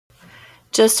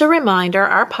Just a reminder,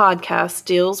 our podcast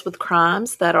deals with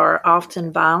crimes that are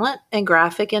often violent and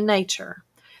graphic in nature,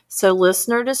 so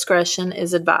listener discretion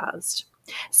is advised.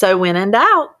 So when in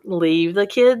doubt, leave the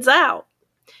kids out.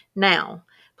 Now,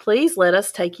 please let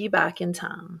us take you back in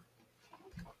time.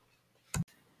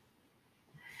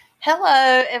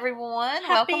 Hello, everyone.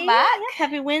 Welcome back.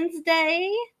 Happy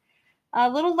Wednesday. A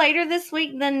little later this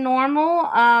week than normal.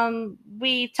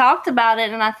 We talked about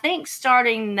it, and I think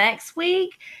starting next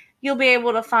week, you'll be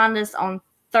able to find us on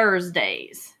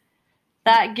Thursdays.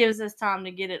 That gives us time to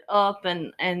get it up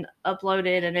and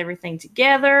uploaded and everything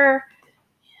together.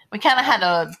 We kind of had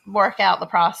to work out the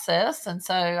process, and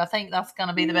so I think that's going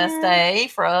to be the best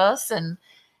day for us. And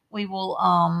we will,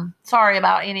 sorry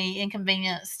about any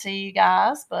inconvenience to you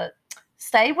guys, but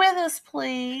stay with us,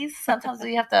 please. Sometimes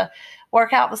we have to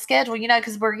work out the schedule,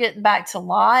 because we're getting back to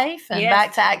life and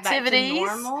back to activities.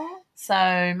 Back to normal.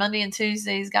 So Monday and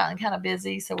Tuesday's gotten kind of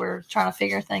busy, so we're trying to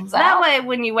figure things out. That way,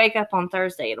 when you wake up on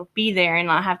Thursday, it'll be there and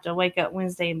not have to wake up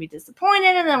Wednesday and be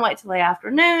disappointed and then wait till the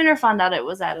afternoon or find out it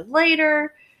was added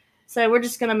later. So we're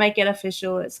just going to make it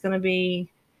official. It's going to be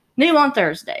new on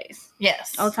Thursdays.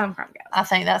 Yes. Old Time Crime Guys. I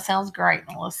think that sounds great,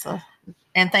 Melissa.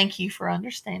 And thank you for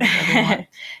understanding, everyone.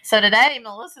 So today,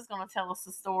 Melissa's going to tell us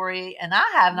a story, and I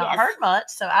have not heard much,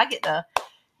 so I get to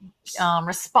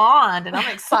respond, and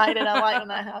I'm excited. I like when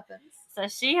that happens. So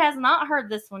she has not heard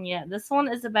this one yet. This one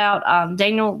is about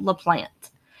Daniel LaPlante.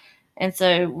 And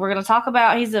so we're going to talk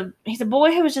about he's a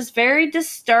boy who was just very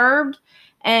disturbed,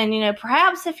 and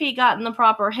perhaps if he gotten the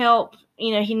proper help,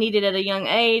 he needed at a young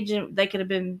age, and they could have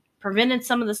been prevented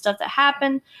some of the stuff that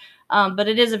happened. But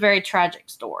it is a very tragic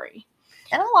story.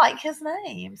 And I like his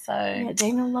name. So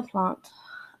Daniel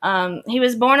LaPlante. He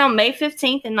was born on May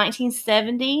 15th in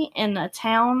 1970 in a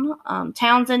town,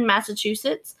 Townsend,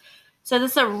 Massachusetts. So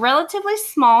this is a relatively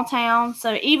small town.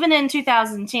 So even in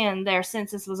 2010, their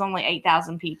census was only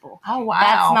 8,000 people. Oh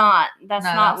wow! That's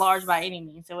not large by any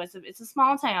means. So it's a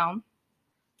small town,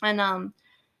 and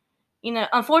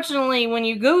unfortunately, when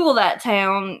you Google that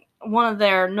town, one of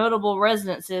their notable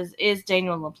residences is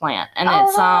Daniel LaPlante, and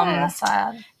that's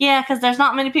sad. Yeah, because there's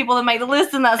not many people that make the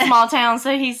list in that small town,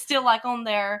 so he's still like on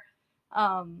their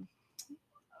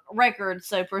record,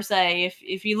 so per se.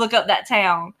 If you look up that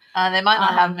town, they might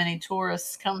not have many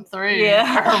tourists come through or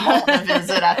want to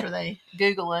visit after they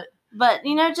Google it. But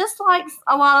just like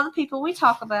a lot of the people we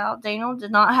talk about, Daniel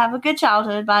did not have a good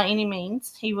childhood by any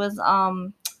means. He was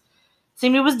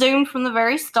seemed he was doomed from the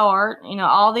very start.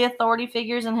 All the authority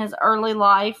figures in his early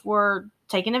life were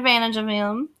taking advantage of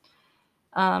him.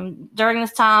 During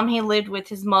this time, he lived with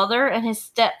his mother and his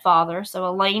stepfather, so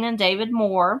Elaine and David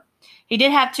Moore. He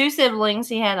did have two siblings.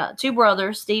 He had two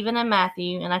brothers, Stephen and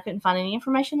Matthew, and I couldn't find any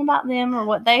information about them or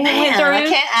what they went through I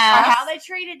can't ask. or how they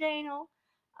treated Daniel.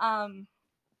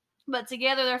 But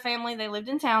together, their family, they lived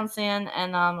in Townsend,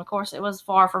 and of course, it was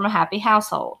far from a happy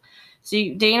household. So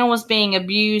Daniel was being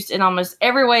abused in almost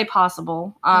every way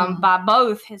possible by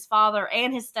both his father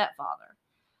and his stepfather.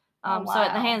 So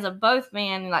at the hands of both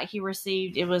men, he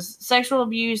received, it was sexual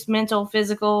abuse, mental,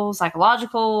 physical,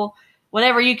 psychological,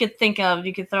 whatever you could think of,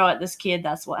 you could throw at this kid.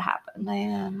 That's what happened.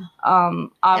 Man.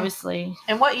 Obviously.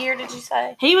 And what year did you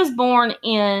say? He was born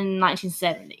in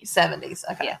 1970s. 70s.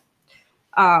 Okay.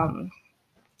 Yeah.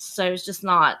 So it's just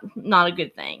not a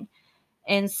good thing.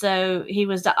 And so he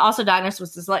was also diagnosed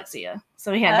with dyslexia.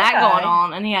 So he had that going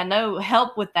on, and he had no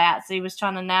help with that. So he was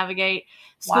trying to navigate.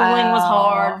 Schooling was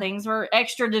hard. Things were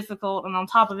extra difficult. And on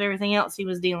top of everything else he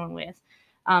was dealing with.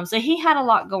 So he had a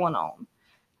lot going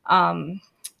on.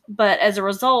 But as a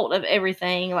result of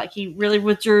everything, he really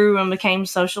withdrew and became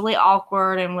socially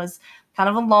awkward and was kind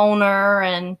of a loner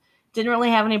and didn't really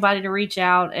have anybody to reach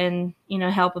out and,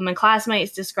 help him. And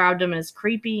classmates described him as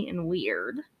creepy and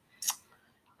weird.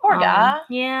 Poor guy.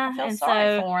 Yeah. I feel and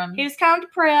sorry so for him. He was kind of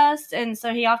depressed. And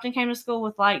so he often came to school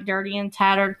with dirty and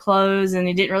tattered clothes, and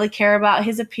he didn't really care about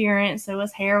his appearance. So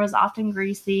his hair was often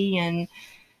greasy and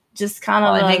just kind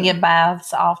of. He didn't get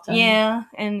baths often. Yeah.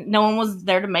 And no one was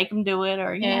there to make him do it,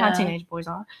 or how teenage boys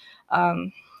are.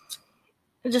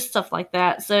 Just stuff like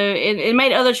that. So it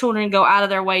made other children go out of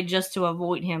their way just to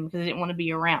avoid him because they didn't want to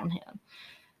be around him.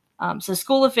 So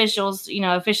school officials,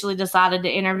 officially decided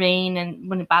to intervene.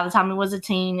 And by the time he was a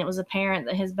teen, it was apparent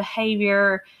that his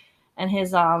behavior and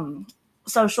his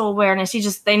social awareness,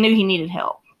 they knew he needed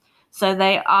help. So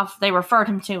they referred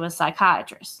him to a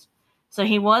psychiatrist. So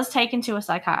he was taken to a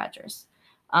psychiatrist.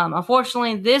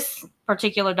 Unfortunately, this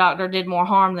particular doctor did more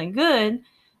harm than good.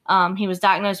 He was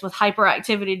diagnosed with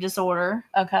hyperactivity disorder.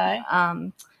 Okay.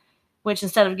 Which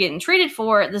instead of getting treated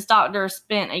for it, this doctor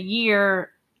spent a year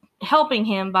helping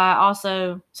him by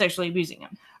also sexually abusing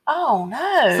him. Oh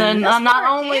no! So That's not poor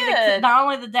only kid.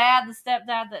 the dad, the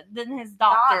stepdad, then his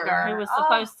doctor who was Oh.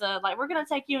 supposed to like, we're gonna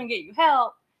take you and get you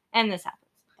help, and this happens.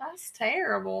 That's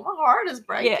terrible. My heart is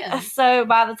breaking. Yeah. So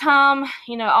by the time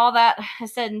all that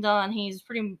is said and done, he's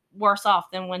pretty worse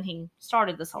off than when he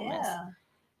started this whole mess.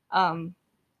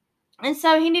 And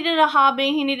so he needed a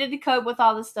hobby. He needed to cope with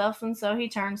all this stuff, and so he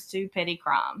turns to petty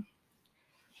crime.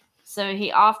 So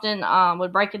he often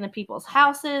would break into people's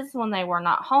houses when they were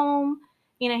not home.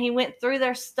 He went through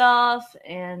their stuff,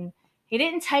 and he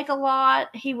didn't take a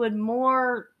lot. He would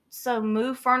more so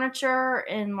move furniture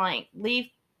and like leave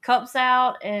cups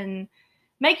out and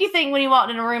make you think when he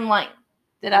walked in a room, like,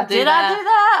 did I do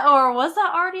that? Or was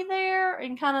that already there?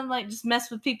 And kind of like just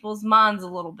mess with people's minds a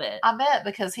little bit. I bet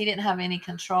because he didn't have any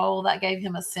control, that gave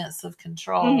him a sense of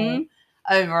control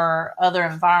over other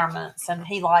environments. And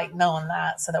he liked knowing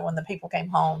that, so that when the people came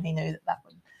home, he knew that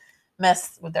would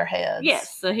mess with their heads.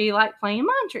 Yes, so he liked playing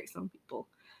mind tricks on people.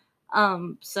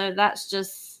 So that's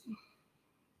just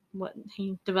what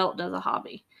he developed as a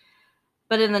hobby.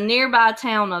 But in the nearby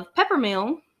town of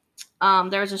Peppermill,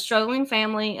 there was a struggling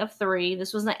family of 3.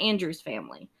 This was the Andrews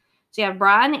family. So you have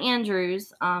Brian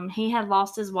Andrews. He had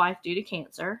lost his wife due to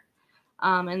cancer.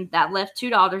 And that left 2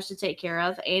 daughters to take care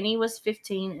of. Annie was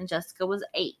 15 and Jessica was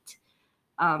 8.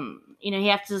 He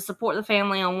had to support the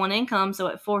family on one income, so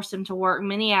it forced him to work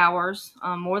many hours,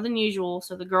 more than usual.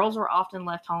 So the girls were often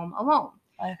left home alone.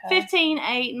 Okay. 15,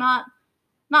 8, not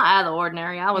out of the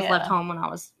ordinary. I was left home when I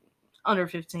was under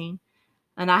 15.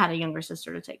 And I had a younger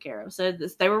sister to take care of. So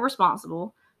they were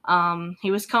responsible.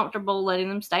 He was comfortable letting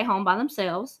them stay home by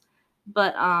themselves.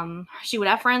 But she would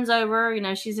have friends over.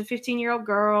 She's a 15-year-old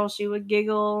girl. She would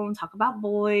giggle and talk about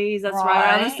boys. That's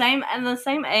right around the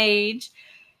same age.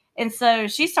 And so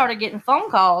she started getting phone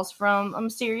calls from a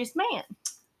mysterious man.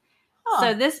 Huh.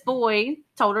 So this boy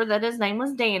told her that his name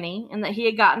was Danny and that he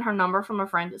had gotten her number from a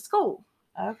friend at school.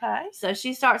 Okay. So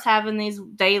she starts having these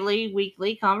daily,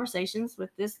 weekly conversations with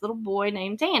this little boy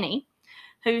named Danny,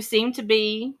 who seemed to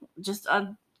be just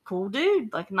a cool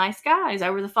dude, like a nice guy. He's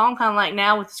over the phone, kind of like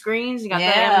now with the screens. You got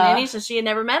that Danny, so she had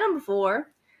never met him before,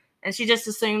 and she just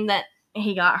assumed that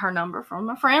he got her number from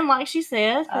a friend, like she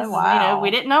said. Oh, wow.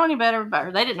 We didn't know any better,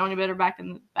 or they didn't know any better back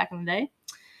in the day.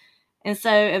 And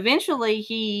so eventually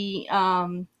he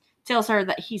tells her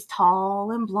that he's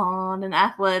tall and blonde and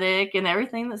athletic and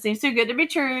everything that seems too good to be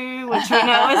true, which we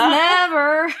know is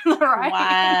never the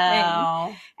right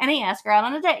thing. And he asked her out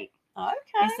on a date.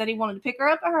 Okay. He said he wanted to pick her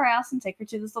up at her house and take her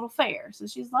to this little fair. So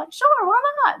she's like, sure, why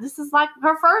not? This is like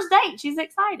her first date. She's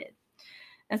excited.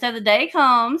 And so the day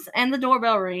comes and the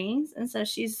doorbell rings. And so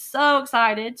she's so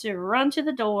excited to run to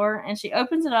the door, and she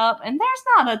opens it up, and there's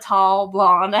not a tall,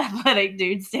 blonde, athletic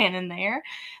dude standing there.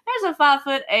 There's a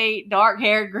 5'8",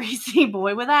 dark-haired, greasy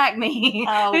boy with acne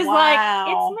who's like,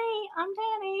 it's me, I'm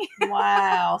Danny.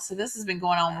 Wow. So this has been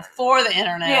going on before the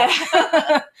internet.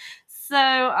 Yeah.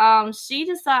 So she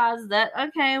decides that,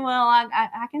 okay, well,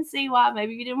 I can see why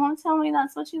maybe you didn't want to tell me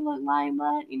that's what you look like,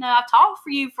 but, I've talked for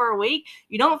you for a week.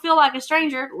 You don't feel like a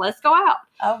stranger. Let's go out.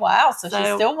 Oh, wow. So she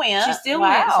still went. She still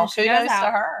went. So she kudos goes out.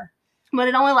 to her. But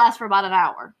it only lasts for about an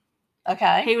hour.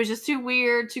 Okay. He was just too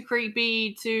weird, too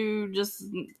creepy, too just...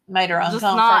 Made her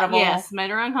uncomfortable. Made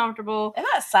her uncomfortable. Isn't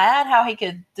that sad how he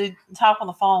could talk on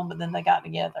the phone, but then they got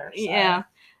together? So. Yeah.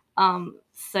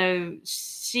 So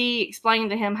she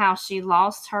explained to him how she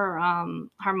lost her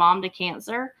mom to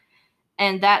cancer,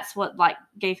 and that's what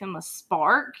gave him a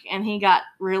spark, and he got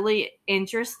really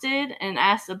interested and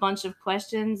asked a bunch of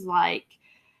questions like,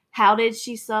 how did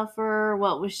she suffer?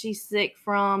 What was she sick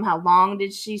from? How long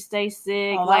did she stay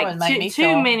sick? Oh, that would make me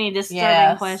too many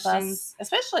disturbing questions,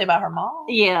 especially about her mom.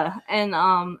 Yeah, and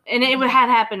it had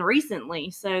happened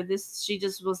recently, so she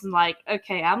just was like,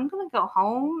 okay, I'm gonna go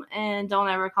home and don't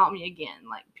ever call me again.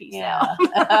 Like, peace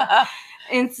out.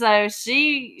 And so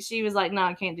she was like, no,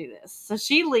 I can't do this. So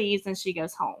she leaves and she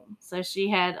goes home. So she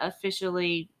had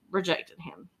officially rejected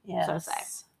him. Yes. So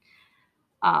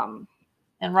sad.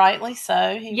 And rightly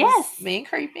so. He was being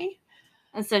creepy.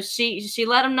 And so she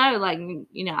let him know, like,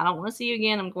 I don't want to see you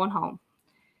again. I'm going home.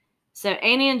 So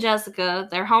Annie and Jessica,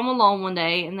 they're home alone one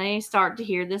day, and they start to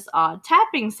hear this odd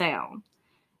tapping sound.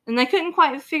 And they couldn't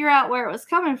quite figure out where it was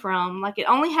coming from. Like, it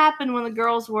only happened when the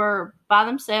girls were by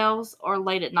themselves or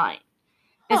late at night.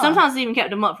 And sometimes it even kept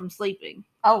them up from sleeping.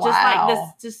 Oh, wow. Just like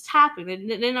this, just tapping. They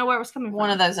didn't know where it was coming from. One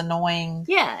of those annoying.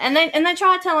 Yeah, and they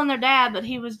tried telling their dad, but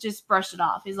he was just brushed it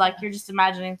off. He's like, you're just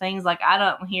imagining things. Like, I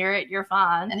don't hear it. You're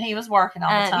fine. And he was working all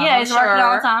the time. Yeah, he's working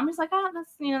all the time. He's like, oh,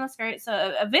 that's great.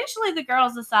 So eventually the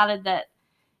girls decided that,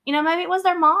 maybe it was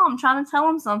their mom trying to tell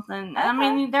them something. Okay. I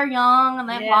mean, they're young and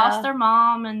they've lost their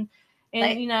mom, and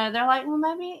And, they're like, well,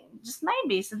 maybe, just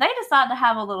maybe. So they decide to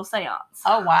have a little seance.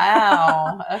 Oh,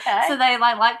 wow. Okay. So they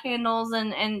light candles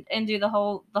and do the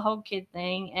whole kid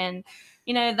thing. And,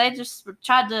 they just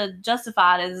tried to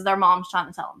justify it as their mom's trying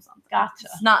to tell them something. Gotcha.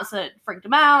 It's not so it freaked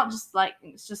them out, just like,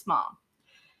 it's just mom.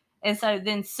 And so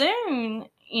then soon,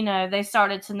 they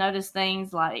started to notice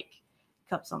things like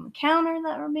cups on the counter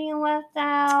that were being left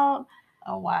out.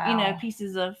 Oh, wow.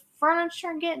 Pieces of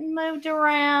furniture getting moved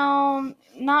around.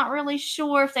 Not really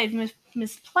sure if they'd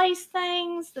misplaced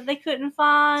things that they couldn't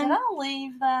find. Did I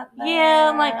leave that there? Yeah,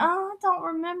 I'm like, I don't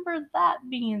remember that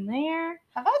being there.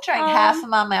 Have I drank half of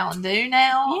my Mountain Dew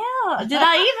now? Yeah. Did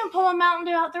I even pull a Mountain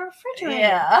Dew out the refrigerator?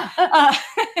 Yeah.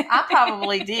 I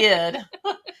probably did.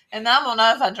 And I don't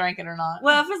know if I drank it or not.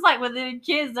 Well, if it's like with the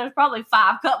kids, there's probably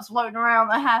 5 cups floating around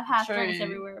that have half True. drinks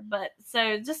everywhere. But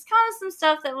so just kind of some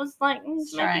stuff that was like,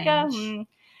 strange. Maybe go.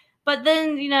 But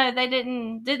then, they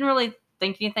didn't really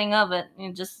think anything of it.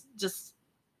 And just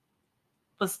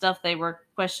was stuff they were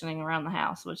questioning around the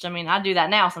house, which, I mean, I do that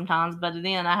now sometimes, but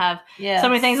then I have so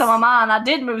many things on my mind. I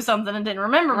did move something and didn't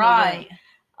remember moving.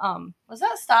 Was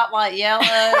that stoplight yellow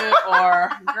or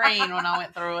green when I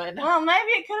went through it? Well, maybe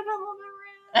it could have been a little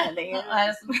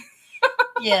bit red.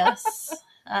 Yes.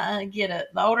 I get it.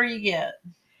 The older you get.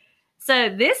 So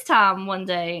this time one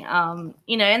day, and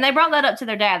they brought that up to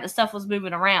their dad, that stuff was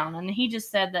moving around. And he just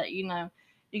said that,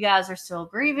 you guys are still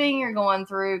grieving. You're going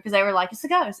through, because they were like, it's a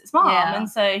ghost. It's mom. Yeah. And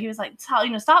so he was like,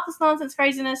 stop this nonsense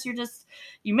craziness.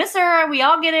 You miss her. We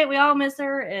all get it. We all miss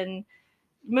her. And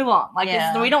move on. Like,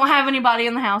 we don't have anybody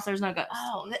in the house. There's no ghost.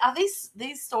 Oh,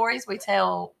 these stories we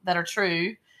tell that are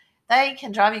true, they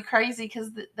can drive you crazy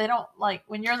because they don't, like,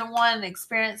 when you're the one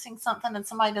experiencing something and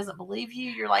somebody doesn't believe you,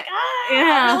 you're like,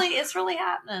 it's really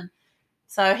happening.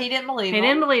 So he didn't believe him. He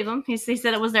didn't believe them. He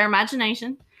said it was their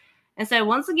imagination. And so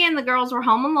once again, the girls were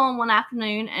home alone one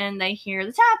afternoon and they hear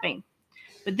the tapping.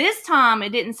 But this time,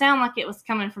 it didn't sound like it was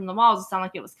coming from the walls. It sounded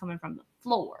like it was coming from the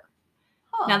floor.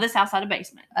 Huh. Now, this house had a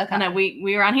basement. Okay. I know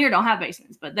we around here don't have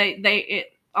basements, but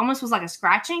it almost was like a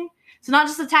scratching. So not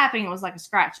just a tapping, it was like a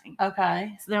scratching.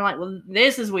 Okay. So they're like, well,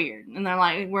 this is weird. And they're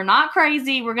like, we're not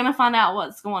crazy. We're going to find out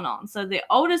what's going on. So the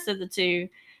oldest of the two,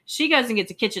 she goes and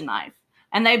gets a kitchen knife.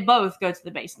 And they both go to the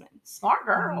basement. Smart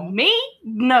girl. Me?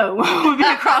 No. We'll be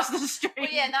across the street. Well,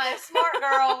 yeah, no, smart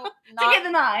girl. To get the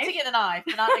knife. To get the knife,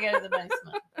 but not to go to the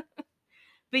basement.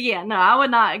 But yeah, no, I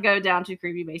would not go down to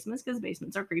creepy basements because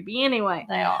basements are creepy anyway.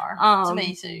 They are. To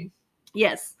me too.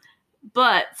 Yes.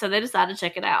 But, so they decided to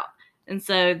check it out. And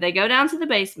so they go down to the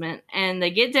basement and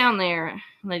they get down there.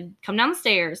 And they come down the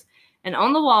stairs. And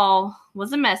on the wall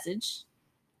was a message.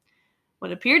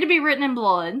 What appeared to be written in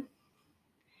blood.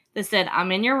 That said,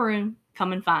 I'm in your room.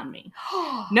 Come and find me.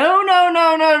 No.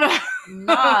 No.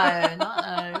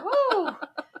 Woo.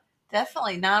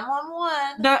 Definitely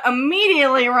 911. They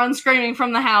immediately run screaming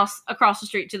from the house across the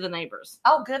street to the neighbors.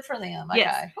 Oh, good for them. Okay.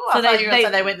 Yes. Ooh, I thought you were going to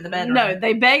say they went to the bedroom. No,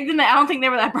 they begged them. I don't think they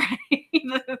were that brave.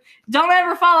 Don't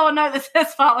ever follow a note that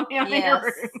says, follow me. I'm in your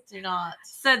room. Do not.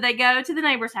 So they go to the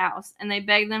neighbor's house and they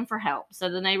beg them for help. So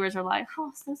the neighbors are like, oh,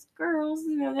 it's those girls.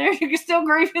 They're still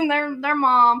grieving their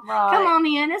mom. Right. Come on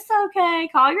in. It's okay.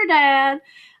 Call your dad.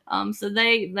 So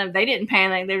they didn't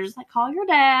panic. They were just like, call your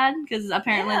dad, because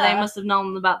apparently they must have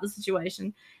known about the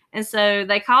situation. And so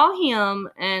they call him,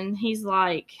 and he's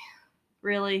like,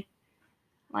 really?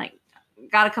 Like,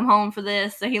 got to come home for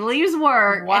this. So he leaves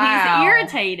work, and he's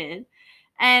irritated.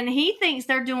 And he thinks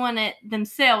they're doing it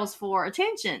themselves for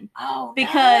attention. Oh,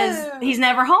 because he's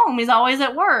never home. He's always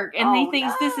at work. And he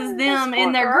thinks this is them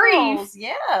in their grief.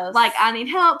 Yes. Like, I need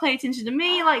help. Pay attention to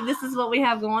me. Like, this is what we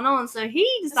have going on. So he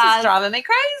decides. This is driving me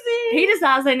crazy. He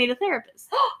decides they need a therapist.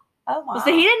 Oh, my. Well,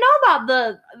 see, he didn't know about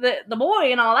the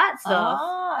boy and all that stuff.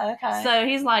 Oh, okay. So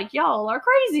he's like, y'all are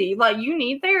crazy. Like, you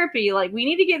need therapy. Like, we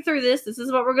need to get through this. This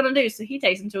is what we're going to do. So he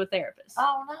takes him to a therapist.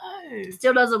 Oh, no.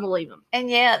 Still doesn't believe him. And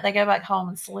yet they go back home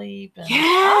and sleep. And,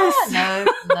 yes. No.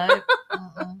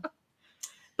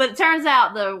 But it turns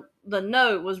out the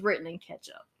note was written in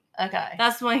ketchup. Okay.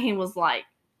 That's when he was like,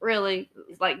 really?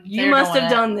 Like, you must have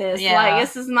done this. Yeah. Like,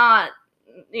 this is not,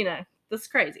 this is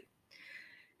crazy.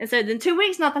 And so then 2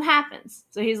 weeks, nothing happens.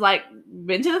 So he's like,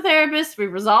 been to the therapist. We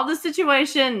resolved the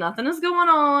situation. Nothing is going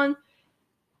on.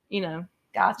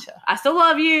 Gotcha. I still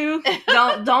love you.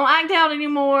 Don't act out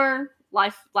anymore.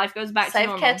 Life goes back to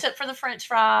normal. Save ketchup for the French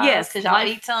fries. Yes. Because y'all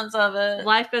eat tons of it.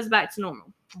 Life goes back to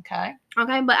normal. Okay.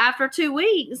 Okay. But after 2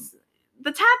 weeks,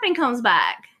 the tapping comes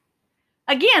back.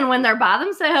 Again, when they're by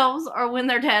themselves or when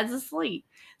their dad's asleep.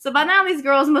 So by now, these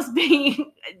girls must be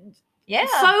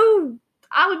so...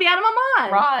 I would be out of my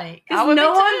mind. Right. Because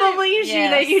no one believes you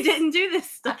that you didn't do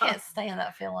this stuff. I can't stand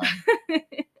that feeling.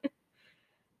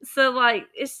 So like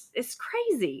it's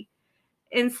crazy.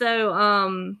 And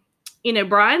so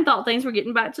Brian thought things were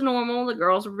getting back to normal. The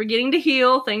girls were beginning to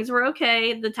heal. Things were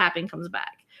okay. The tapping comes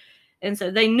back. And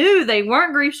so they knew they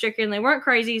weren't grief stricken. They weren't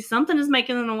crazy. Something is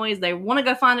making the noise. They want to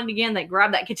go find it again. They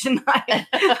grab that kitchen knife.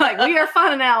 Like, we are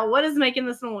finding out what is making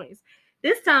this noise.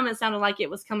 This time it sounded like it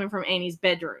was coming from Annie's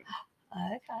bedroom.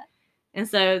 Okay. And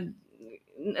so,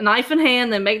 knife in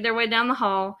hand, they make their way down the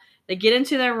hall. They get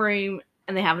into their room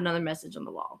and they have another message on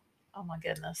the wall. Oh my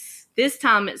goodness. This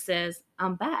time it says,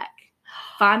 "I'm back.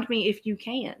 Find me if you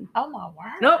can." Oh my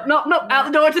word. Nope. Out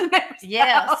the door to the neighbor's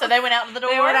house. So they went out to the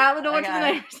door? They went out the door to the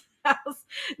neighbor's house.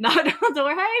 Knocked on the door.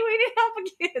 "Hey, we need help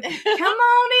again. Come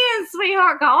on in,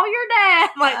 sweetheart. Call your dad."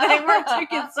 Like, they weren't too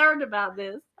concerned about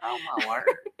this. Oh my word.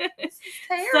 This is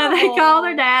terrible. So they call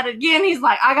their dad again. He's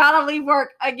like, "I gotta leave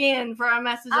work again for a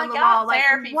message on the wall." Like,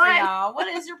 therapy what? for y'all. What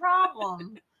is your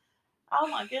problem? Oh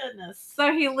my goodness.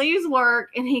 So he leaves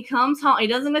work and he comes home. He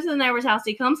doesn't go to the neighbor's house.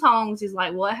 He comes home. He's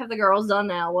like, "What have the girls done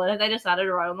now? What have they decided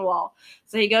to write on the wall?"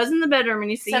 So he goes in the bedroom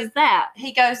and he sees that.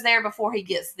 He goes there before he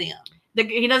gets them.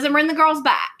 He doesn't bring the girls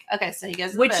back. Okay, so he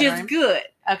goes in the which bedroom. Is good.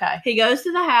 Okay. He goes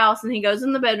to the house and he goes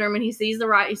in the bedroom and he sees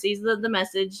the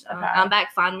message. Okay. "I'm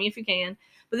back. Find me if you can."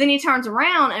 But then he turns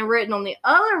around and written on the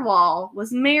other wall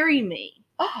was "Marry me."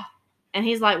 Oh. And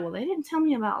he's like, "Well, they didn't tell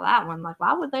me about that one. Like,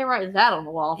 why would they write that on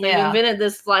the wall? If they Yeah. invented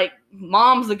this, like,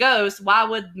 mom's a ghost, why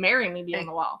would "Marry me" be on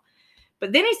the wall?"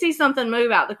 But then he sees something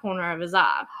move out the corner of his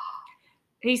eye.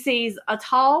 He sees a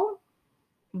tall,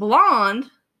 blonde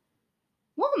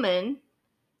woman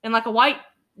in, like, a white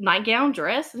nightgown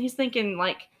dress. And he's thinking,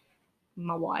 like,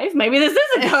 my wife? Maybe this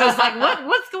is a ghost. Like,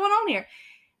 what's going on here?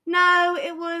 No,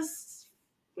 it was,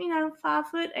 5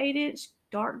 foot 8 inch,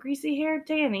 dark, greasy haired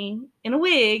Danny in a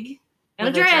wig. And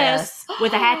a dress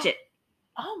with a hatchet.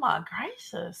 Oh my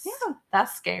gracious. Yeah.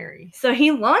 That's scary. So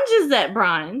he lunges at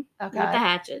Brian Okay. with the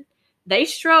hatchet. They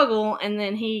struggle and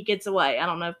then he gets away. I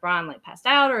don't know if Brian passed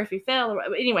out or if he fell.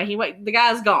 But anyway, the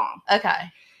guy's gone.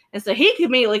 Okay. And so he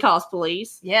immediately calls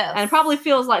police. Yes. And probably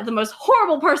feels like the most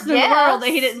horrible person in the world that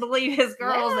he didn't believe his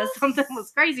girls, that something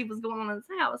was crazy was going on in his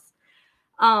house.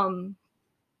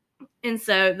 And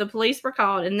so the police were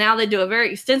called, and now they do a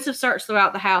very extensive search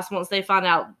throughout the house once they find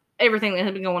out everything that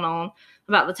had been going on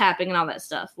about the tapping and all that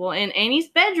stuff. Well, in Annie's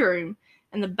bedroom,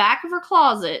 in the back of her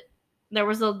closet, there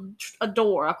was a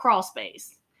door, a crawl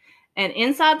space. And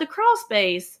inside the crawl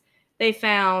space, they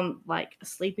found, like, a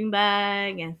sleeping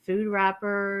bag and food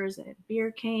wrappers and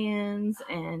beer cans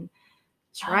and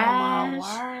trash. Oh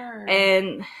my word.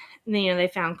 And they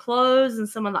found clothes and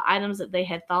some of the items that they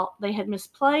had thought they had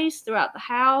misplaced throughout the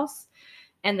house.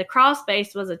 And the crawl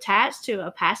space was attached to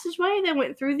a passageway that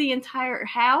went through the entire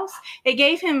house. It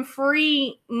gave him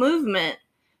free movement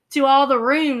to all the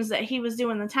rooms that he was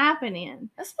doing the tapping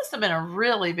in. This must have been a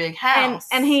really big house.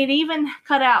 And he'd even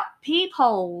cut out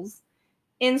peepholes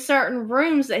in certain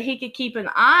rooms that he could keep an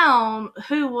eye on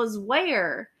who was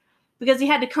where. Because he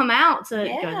had to come out to go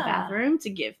to the bathroom,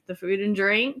 to get the food and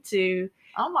drink, to...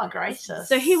 Oh my gracious.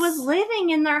 So he was living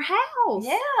in their house.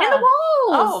 Yeah. In the walls.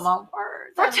 Oh my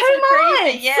word. For 2 months.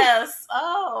 Crazy. Yes.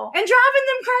 Oh. And driving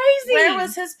them crazy. Where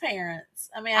was his parents?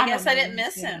 I mean, I guess they didn't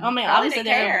miss him. I mean, obviously obviously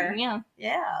didn't care. Yeah.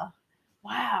 Yeah.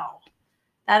 Wow.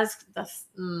 That's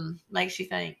makes you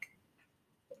think.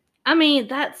 I mean,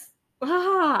 that's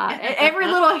every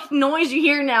little noise you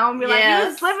hear now and be like, he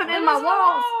was living in my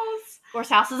walls. Of course,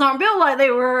 houses aren't built like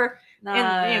they were. No.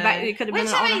 And, back, it could have been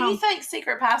Which, an older I mean, home. you think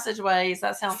secret passageways,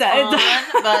 that sounds So-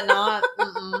 fun, but not,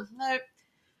 nope.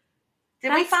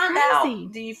 Did we That's find crazy.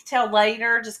 out, do you tell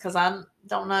later, just because I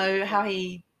don't know how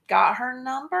he got her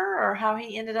number or how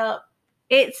he ended up?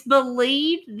 It's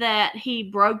believed that he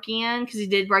broke in, because he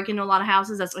did break into a lot of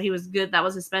houses. That's what he was good. That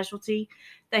was his specialty.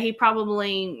 That he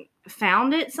probably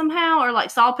found it somehow, or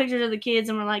saw pictures of the kids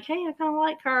and were like, "Hey, I kind of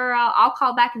like her. I'll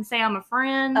call back and say I'm a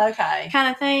friend." Okay.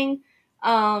 Kind of thing.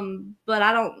 But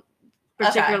I don't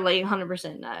particularly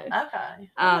 100% know. Okay.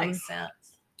 That makes sense.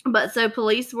 But so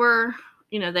police were,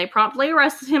 they promptly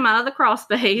arrested him out of the crawl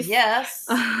space. Yes.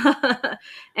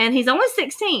 And he's only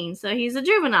 16, so he's a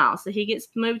juvenile. So he gets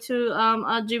moved to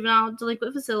a juvenile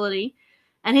delinquent facility.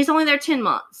 And he's only there 10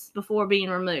 months before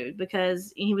being removed,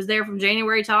 because he was there from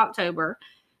January to October.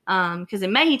 Because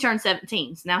in May he turned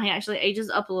 17. So now he actually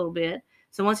ages up a little bit.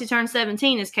 So once he turned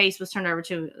 17, his case was turned over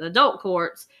to the adult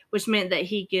courts, which meant that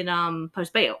he could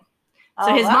post bail.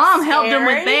 So his mom helped him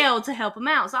with bail to help him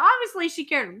out. So obviously she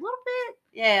cared a little bit.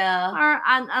 Yeah. Or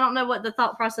I don't know what the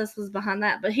thought process was behind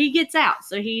that, but he gets out.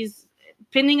 So he's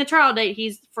pending a trial date.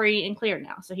 He's free and clear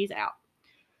now. So he's out.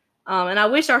 And I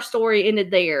wish our story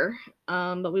ended there,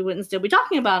 but we wouldn't still be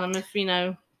talking about him if,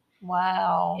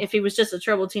 Wow. If he was just a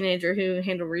troubled teenager who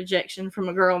handled rejection from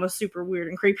a girl in a super weird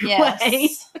and creepy way.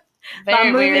 Yes. By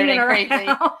Very moving weird in and her creepy.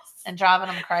 house. And driving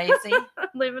them crazy.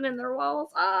 Living in their walls.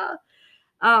 I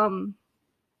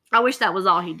wish that was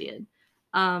all he did.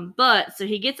 But so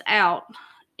he gets out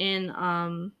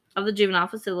of the juvenile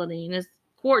facility, and his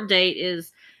court date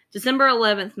is December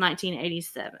 11th,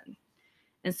 1987.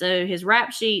 And so his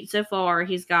rap sheet so far,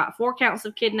 he's got 4 counts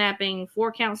of kidnapping,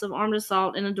 4 counts of armed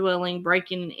assault in a dwelling,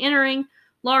 breaking and entering,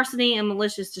 larceny, and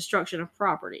malicious destruction of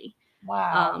property.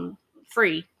 Wow.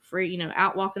 Free,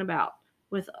 out walking about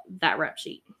with that rap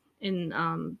sheet.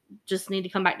 And just need to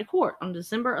come back to court on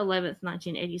December 11th,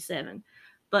 1987.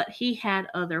 But he had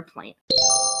other plans.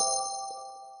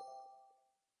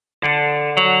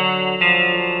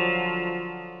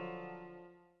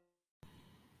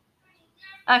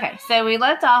 Okay, so we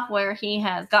left off where he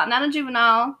has gotten out of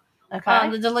juvenile,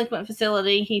 the delinquent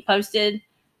facility. He posted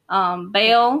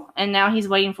bail, and now he's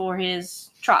waiting for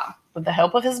his trial. With the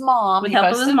help of his mom.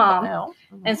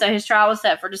 Mm-hmm. And so his trial was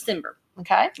set for December.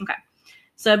 Okay.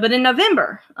 So, but in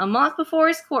November, a month before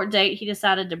his court date, he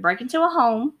decided to break into a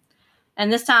home.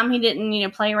 And this time he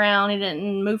didn't, play around. He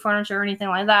didn't move furniture or anything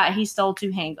like that. He stole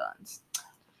 2 handguns.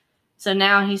 So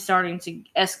now he's starting to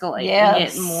escalate and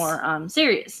get more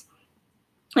serious.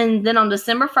 And then on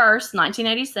December 1st,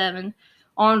 1987,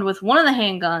 armed with one of the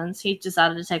handguns, he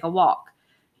decided to take a walk.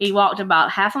 He walked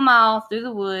about half a mile through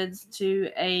the woods to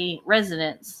a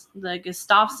residence, the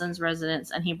Gustafson's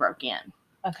residence, and he broke in.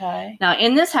 Okay. Now,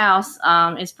 in this house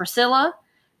is Priscilla.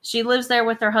 She lives there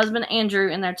with her husband, Andrew,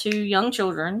 and their 2 young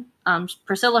children.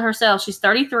 Priscilla herself, she's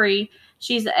 33.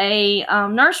 She's a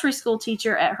nursery school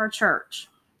teacher at her church.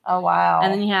 Oh, wow.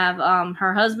 And then you have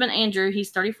her husband, Andrew.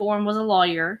 He's 34 and was a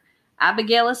lawyer.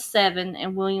 Abigail is 7,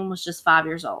 and William was just 5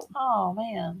 years old. Oh,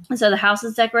 man. And so the house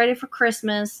is decorated for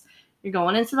Christmas. You're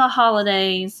going into the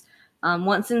holidays.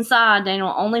 Once inside,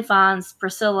 Daniel only finds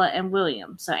Priscilla and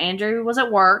William. So Andrew was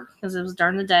at work because it was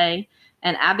during the day,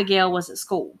 and Abigail was at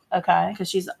school. Okay. Because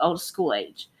she's old school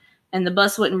age. And the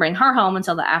bus wouldn't bring her home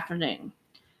until the afternoon.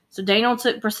 So Daniel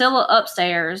took Priscilla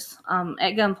upstairs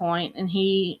at gunpoint, and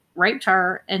he raped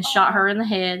her and shot her in the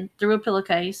head through a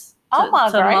pillowcase. To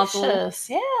gracious.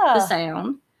 Yeah. The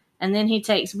sound. And then he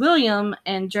takes William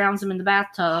and drowns him in the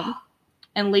bathtub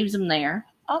and leaves him there.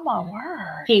 Oh, my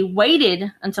word. He waited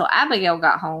until Abigail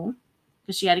got home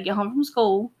because she had to get home from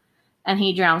school, and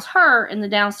he drowns her in the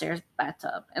downstairs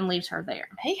bathtub and leaves her there.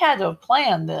 He had to have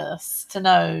planned this to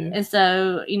know. And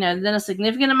so, then a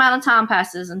significant amount of time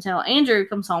passes until Andrew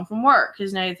comes home from work.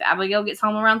 Because, if Abigail gets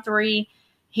home around 3,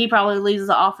 he probably leaves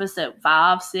the office at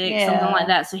 5, 6, something like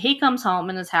that. So he comes home,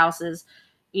 and his house is,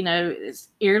 it's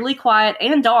eerily quiet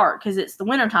and dark because it's the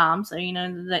wintertime. So,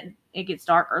 that it gets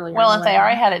dark earlier. Well, if they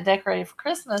already had it decorated for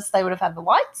Christmas, they would have had the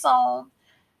lights on.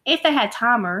 If they had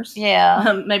timers.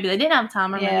 Yeah. Maybe they didn't have a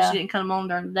timer. Yeah. Maybe she didn't cut them on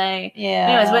during the day. Yeah.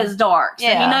 Anyways, but it's dark. So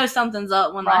yeah. He knows something's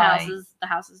up when the house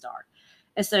is dark.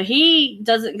 And so he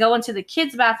doesn't go into the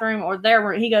kids' bathroom or their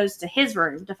room. He goes to his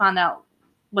room to find out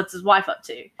what's his wife up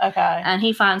to. Okay. And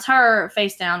he finds her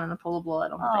face down in a pool of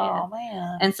blood on the bed. Oh,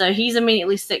 man. And so he's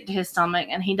immediately sick to his stomach,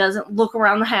 and he doesn't look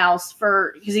around the house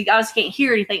because he obviously can't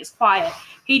hear anything. It's quiet.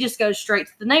 He just goes straight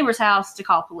to the neighbor's house to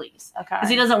call police. Okay. Because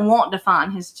he doesn't want to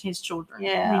find his children.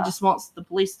 Yeah. He just wants the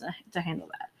police to handle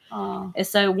that. And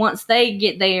so once they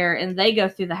get there and they go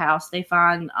through the house, they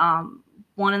find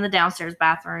one in the downstairs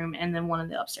bathroom and then one in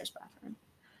the upstairs bathroom.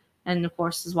 And, of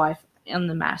course, his wife and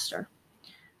the master.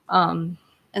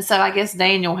 And so I guess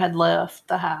Daniel had left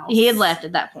the house. He had left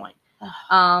at that point.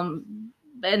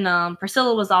 And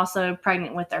Priscilla was also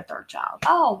pregnant with their 3rd child.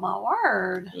 Oh, my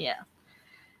word. Yeah.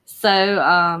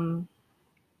 So,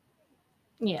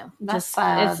 that's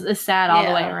sad. It's sad all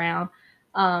the way around.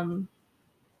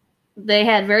 They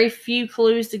had very few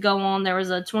clues to go on. There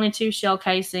was a 22 shell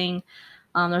casing.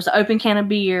 There was an open can of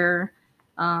beer.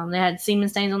 They had semen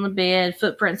stains on the bed,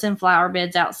 footprints in flower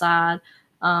beds outside,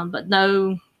 but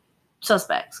no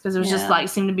suspects because it was just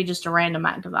seemed to be just a random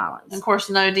act of violence. And of course,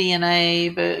 no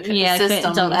DNA, but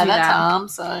system at that time.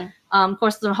 So, of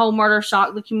course, the whole murder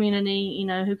shocked the community.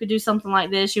 Who could do something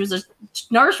like this? She was a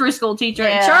nursery school teacher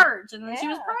at church, and then she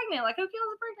was pregnant. Like, who kills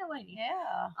a pregnant lady?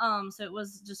 Yeah. So it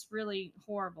was just really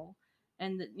horrible.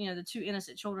 And the 2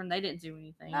 innocent children, they didn't do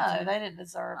anything. No, they didn't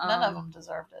deserve. None of them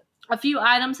deserved it. A few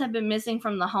items had been missing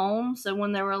from the home. So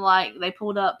when they were they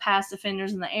pulled up past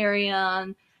offenders in the area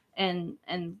and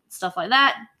stuff like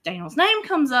that, Daniel's name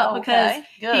comes up because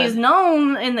he's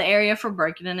known in the area for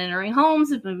breaking and entering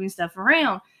homes and moving stuff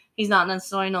around. He's not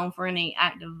necessarily known for any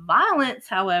act of violence,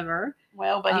 however.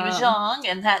 Well, but he was young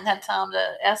and hadn't had time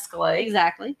to escalate.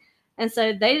 Exactly. And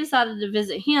so they decided to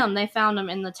visit him. They found him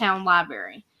in the town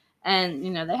library. And,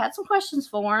 they had some questions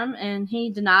for him, and he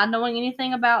denied knowing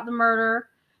anything about the murder.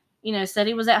 Said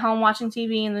he was at home watching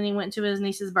TV, and then he went to his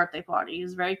niece's birthday party. He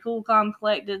was very cool, calm,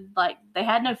 collected. Like, they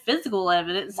had no physical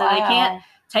evidence, so they can't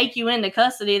take you into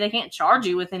custody. They can't charge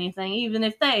you with anything, even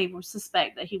if they would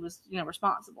suspect that he was,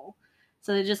 responsible.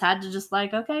 So they just had to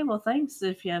okay, well, thanks.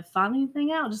 If you find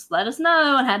anything out, just let us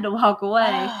know, and had to walk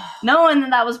away, knowing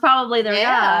that was probably their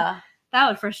guy. That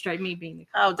would frustrate me being the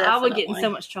cop. Oh, definitely. I would get in so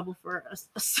much trouble for us.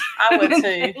 I would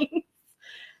too.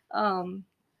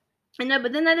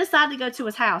 But then they decided to go to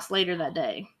his house later that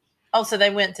day. Oh, so they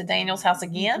went to Daniel's house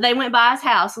again? They went by his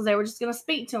house because they were just going to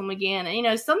speak to him again.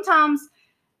 And, sometimes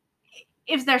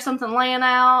if there's something laying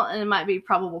out, and it might be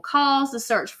probable cause to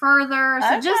search further.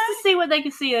 So just to see what they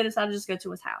could see, they decided to just go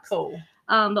to his house. Cool.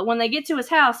 But when they get to his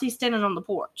house, he's standing on the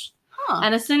porch. Huh.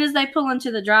 And as soon as they pull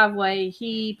into the driveway,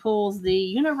 he pulls the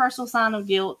universal sign of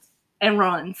guilt and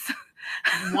runs.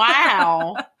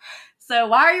 Wow. So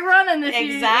why are you running if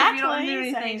you don't do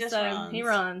anything? He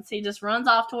runs. He just runs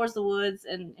off towards the woods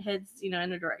and heads, in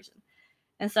a direction.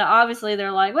 And so obviously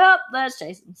they're like, well, let's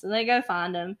chase him. So they go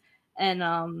find him.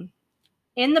 And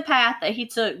in the path that he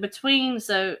took between,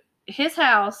 so his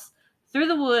house through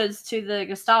the woods to the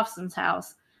Gustafson's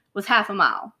house was half a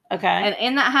mile. Okay. And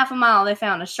in that half a mile, they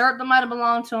found a shirt that might have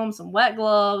belonged to him, some wet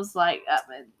gloves,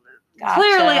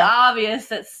 clearly obvious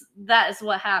that is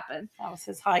what happened. That was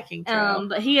his hiking trail.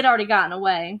 But he had already gotten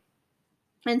away.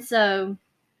 And so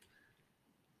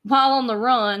while on the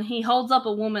run, he holds up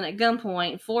a woman at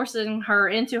gunpoint, forcing her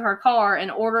into her car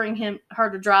and ordering her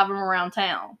to drive him around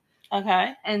town.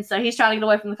 Okay. And so he's trying to get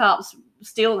away from the cops,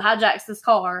 hijacks this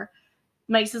car,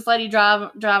 makes this lady drive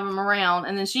him around,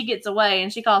 and then she gets away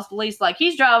and she calls police like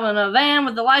he's driving a van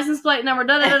with the license plate number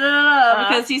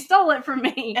because he stole it from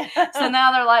me. So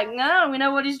now they're like, no, we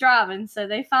know what he's driving. So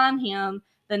they find him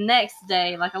the next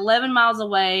day, 11 miles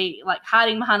away,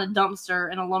 hiding behind a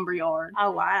dumpster in a lumber yard.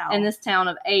 Oh, wow. In this town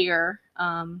of Ayer.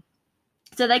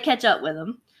 So they catch up with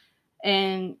him,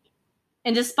 and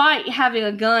despite having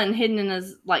a gun hidden in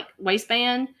his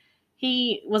waistband,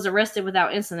 he was arrested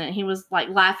without incident. He was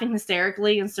laughing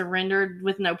hysterically and surrendered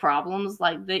with no problems.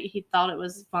 He thought it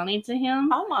was funny to him.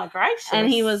 Oh my gracious! And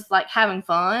he was having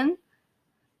fun.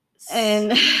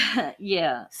 And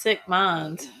yeah, sick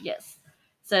mind. Yes.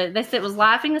 So they said it was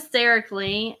laughing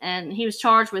hysterically, and he was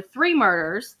charged with 3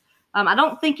 murders. I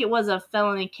don't think it was a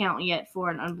felony count yet for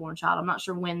an unborn child. I'm not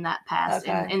sure when that passed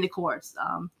in the courts.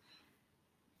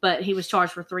 But he was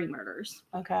charged for 3 murders.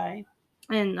 Okay.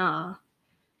 And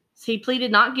he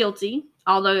pleaded not guilty,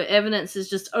 although evidence is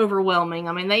just overwhelming.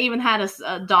 I mean, they even had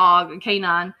a dog, a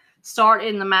canine, start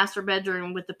in the master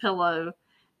bedroom with the pillow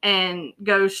and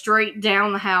go straight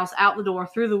down the house, out the door,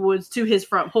 through the woods to his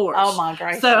front porch. Oh, my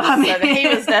gracious. So, he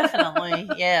was definitely,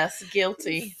 yes,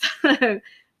 guilty.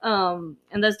 And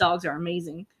those dogs are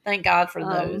amazing. Thank God for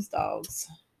those dogs.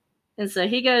 And so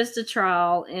he goes to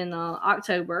trial in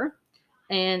October.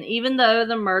 And even though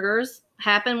the murders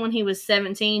happened when he was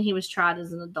 17, he was tried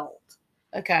as an adult.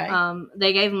 Okay.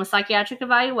 They gave him a psychiatric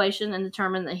evaluation and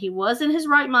determined that he was in his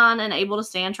right mind and able to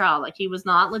stand trial. He was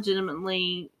not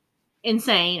legitimately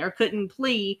insane or couldn't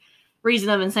plea reason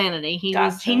of insanity.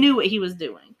 He knew what he was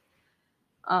doing.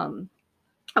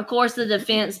 Of course, the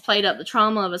defense played up the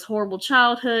trauma of his horrible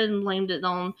childhood and blamed it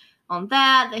on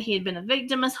that he had been a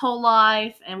victim his whole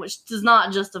life, and which does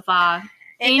not justify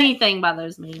anything by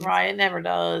those means. Right, it never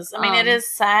does. I mean, it is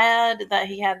sad that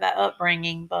he had that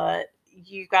upbringing, but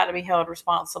you've got to be held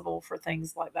responsible for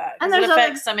things like that. And it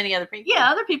affects so many other people.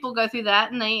 Yeah, other people go through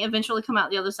that, and they eventually come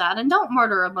out the other side and don't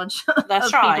murder a bunch of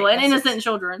That's people and innocent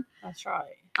children. That's right.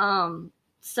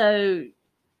 So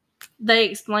they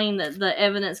explained that the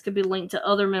evidence could be linked to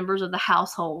other members of the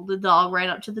household. The dog ran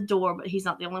up to the door, but he's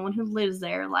not the only one who lives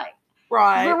there.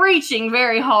 Right. We're reaching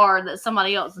very hard that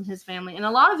somebody else in his family, and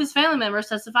a lot of his family members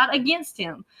testified against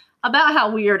him about how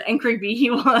weird and creepy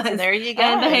he was. There you go.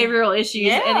 And behavioral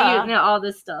issues and all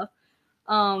this stuff.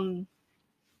 And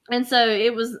so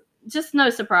it was just no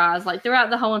surprise. Throughout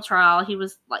the whole trial, he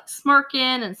was smirking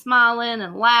and smiling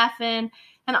and laughing,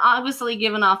 and obviously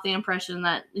giving off the impression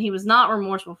that he was not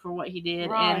remorseful for what he did.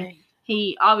 Right. And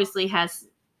he obviously has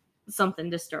something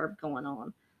disturbed going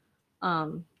on.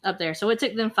 Up there. So it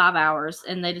took them 5 hours,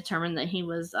 and they determined that he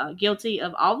was guilty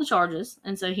of all the charges,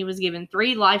 and so he was given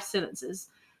 3 life sentences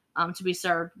to be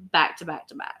served back to back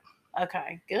to back.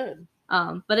 Okay, good.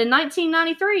 But in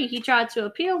 1993, he tried to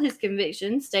appeal his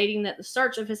conviction, stating that the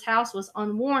search of his house was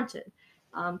unwarranted.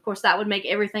 Of course, that would make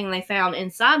everything they found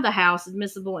inside the house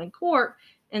admissible in court,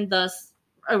 and thus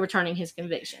overturning his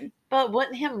conviction. But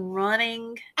wouldn't him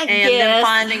running I and guess. then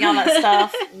finding all that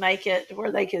stuff make it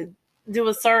where they could do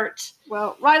a search?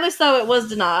 Well, rightly so, it was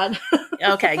denied.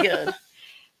 Okay, good.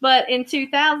 But in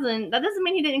 2000, that doesn't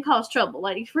mean he didn't cause trouble.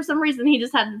 Like, for some reason, he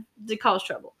just had to cause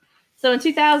trouble. So in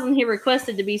 2000, he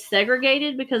requested to be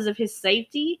segregated because of his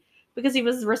safety, because he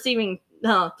was receiving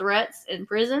threats in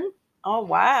prison. Oh,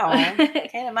 wow. I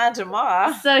can't imagine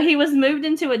why. So he was moved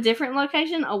into a different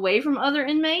location away from other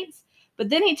inmates. But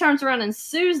then he turns around and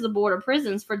sues the Board of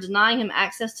Prisons for denying him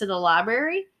access to the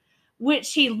library,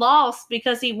 which he lost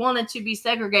because he wanted to be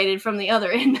segregated from the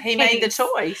other inmates. He made the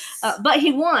choice. But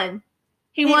he won.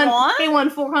 He won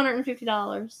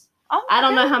 $450. Oh, I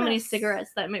don't know how many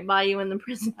cigarettes that may buy you in the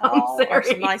prison home or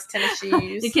some nice tennis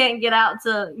shoes. You can't get out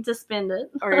to spend it.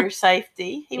 Or your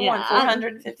safety. He won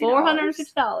 $450.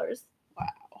 $450.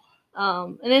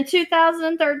 Wow. And in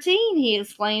 2013, he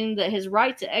exclaimed that his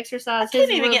right to exercise I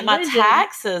couldn't even get my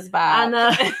taxes back. I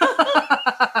know.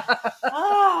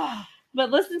 Oh.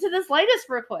 But listen to this latest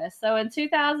request. So in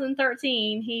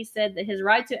 2013, he said that his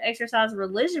right to exercise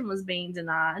religion was being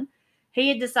denied. He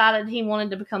had decided he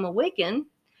wanted to become a Wiccan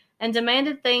and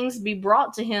demanded things be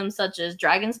brought to him such as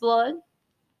dragon's blood,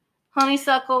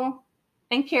 honeysuckle,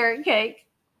 and carrot cake.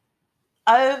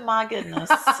 Oh my goodness.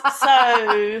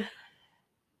 So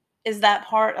is that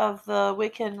part of the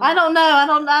Wiccan? I don't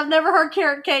know. I've never heard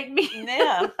carrot cake be.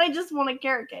 Yeah. I just wanted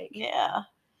carrot cake. Yeah.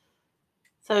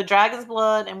 So dragon's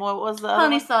blood and what was the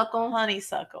honeysuckle?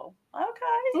 Honeysuckle.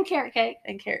 Okay. And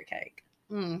carrot cake.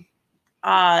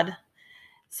 Odd.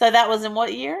 So that was in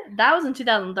what year? That was in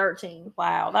 2013.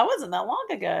 Wow, that wasn't that long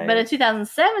ago. But in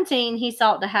 2017, he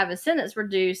sought to have his sentence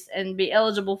reduced and be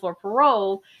eligible for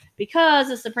parole because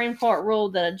the Supreme Court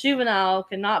ruled that a juvenile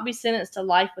could not be sentenced to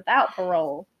life without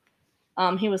parole.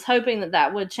 He was hoping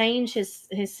that would change his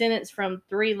sentence from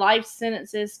 3 life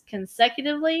sentences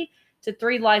consecutively to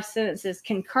 3 life sentences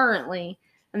concurrently,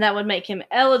 and that would make him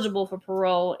eligible for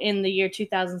parole in the year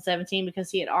 2017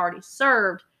 because he had already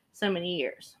served so many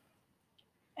years.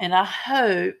 And I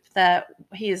hope that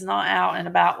he is not out and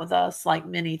about with us like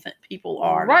many people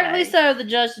are. Rightly today. so, the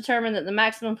judge determined that the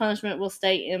maximum punishment will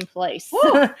stay in place.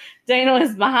 Daniel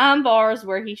is behind bars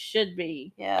where he should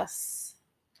be. Yes.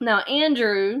 Now,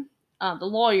 Andrew, the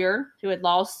lawyer who had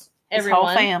lost his everyone,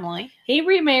 whole family, he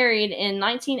remarried in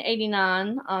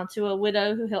 1989 to a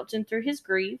widow who helped him through his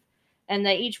grief. And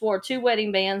they each wore 2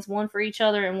 wedding bands, one for each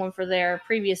other and one for their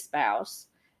previous spouse.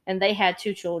 And they had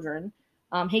 2 children.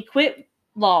 He quit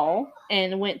law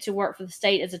and went to work for the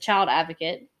state as a child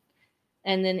advocate,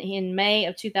 and then in May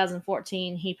of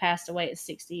 2014 he passed away at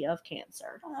 60 of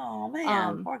cancer. Oh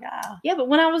man, poor guy. Yeah, but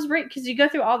when I was because you go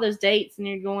through all those dates and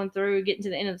you're going through getting to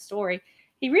the end of the story,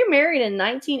 he remarried in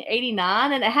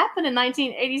 1989 and it happened in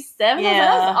 1987. Yeah,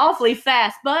 that was awfully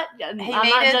fast, but I'm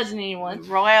not judging anyone.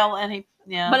 Royal, and he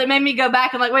but it made me go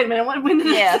back and like, wait a minute, when did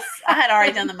yes I had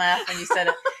already done the math when you said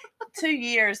it. 2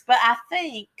 years, but I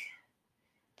think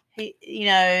he,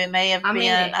 it may have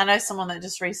been. I know someone that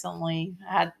just recently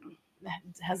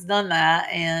has done that,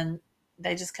 and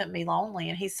they just couldn't be lonely,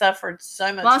 and he suffered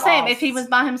so much. Well, I'm saying if he was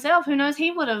by himself, who knows?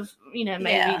 He would have,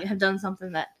 maybe have done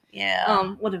something that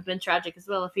would have been tragic as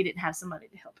well if he didn't have somebody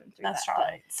to help him through. That's that.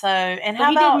 right. So, and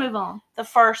how about he did move on? The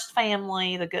first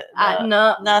family,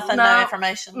 no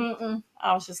information. Mm-mm.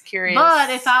 I was just curious. But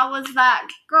if I was that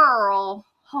girl,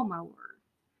 oh my word.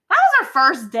 That was our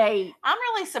first date. I'm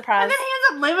really surprised. And then he ends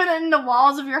up living in the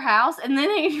walls of your house, and then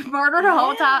he murdered her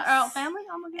whole family.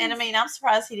 Oh my goodness! And I'm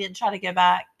surprised he didn't try to go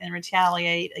back and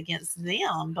retaliate against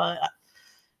them. But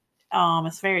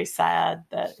it's very sad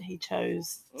that he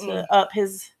chose to up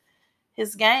his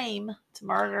game to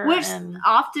murder. Which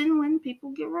often, when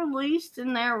people get released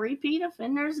and they're repeat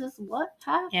offenders, is what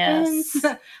happens.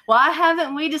 Yes. Why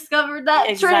haven't we discovered that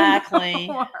exactly?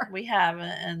 Trend we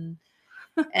haven't,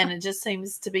 and it just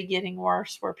seems to be getting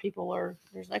worse where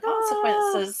there's no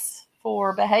consequences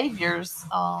for behaviors.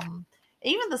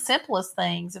 Even the simplest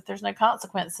things, if there's no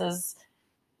consequences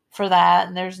for that,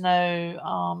 and there's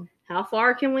no how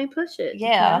far can we push it?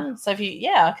 Yeah. So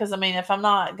because if I'm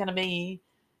not going to be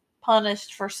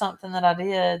punished for something that I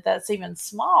did that's even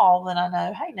small, then I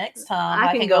know, hey, next time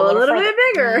I can go a little bit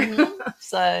bigger. Mm-hmm.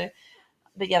 So,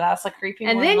 but yeah, that's a creepy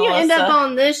one. And then you end up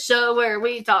on this show where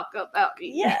we talk about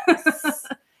people. Yes.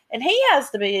 And he has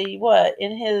to be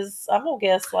in his, I'm going to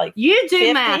guess like you do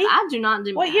 50? Math. I do not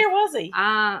do math. What year was he?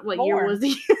 What year was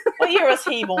he? What year was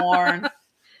he born?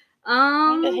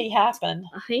 When did he happen?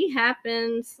 He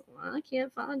happened. I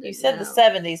can't find it. You said the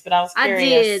 70s, but I was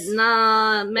curious.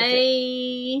 I did.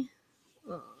 May.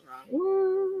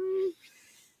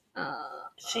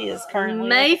 she is currently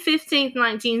May 15th,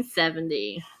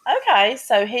 1970. Okay,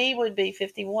 so he would be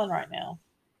 51 right now.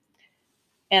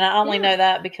 And I only know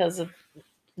that because of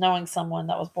knowing someone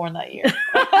that was born that year.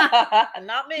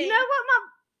 Not me. You know what?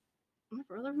 My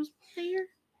brother was born that year.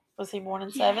 Was he born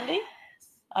in 70? Okay.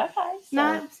 So.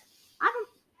 No, I don't.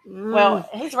 Well,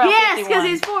 he's around 51. Yes, because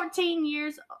he's 14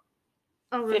 years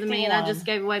older 51. than me, and I just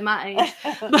gave away my age.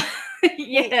 But,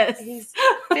 yes. He's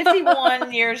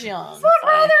 51 years young. It's my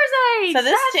brother's age. So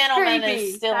this That's gentleman creepy.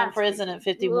 is still in prison at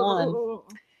 51. Ooh.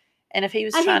 And if he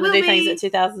was trying to do things at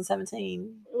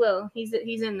 2017. Well, he's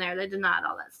in there. They denied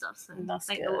all that stuff. So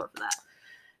thank the Lord for that.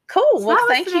 Cool. So well,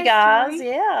 thank you guys. Story.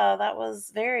 Yeah, that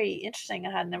was very interesting.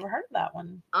 I had never heard of that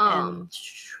one.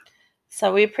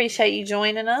 So we appreciate you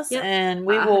joining us, and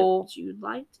we will. Would you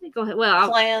like to go ahead? Well,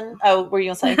 plan. Oh, were you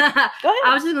gonna say? Go ahead.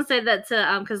 I was just gonna say that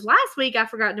to because last week I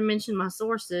forgot to mention my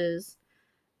sources,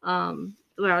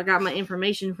 where I got my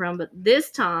information from, but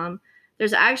this time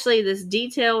there's actually this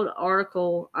detailed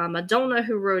article. I don't know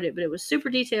who wrote it, but it was super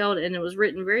detailed and it was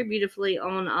written very beautifully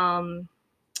on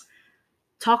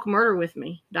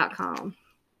talkmurderwithme.com.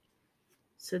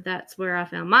 So that's where I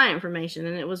found my information,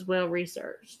 and it was well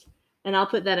researched. And I'll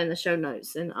put that in the show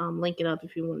notes and link it up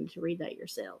if you wanted to read that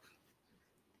yourself.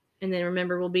 And then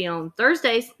remember, we'll be on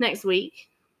Thursdays next week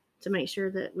to make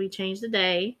sure that we change the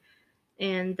day.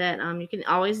 And that you can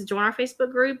always join our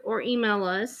Facebook group or email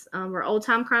us. We're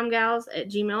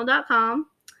oldtimecrimegals@gmail.com.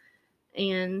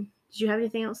 And did you have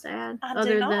anything else to add?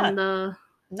 Other than the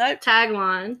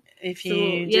tagline? If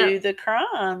you do the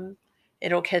crime,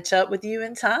 it'll catch up with you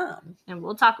in time. And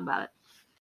we'll talk about it.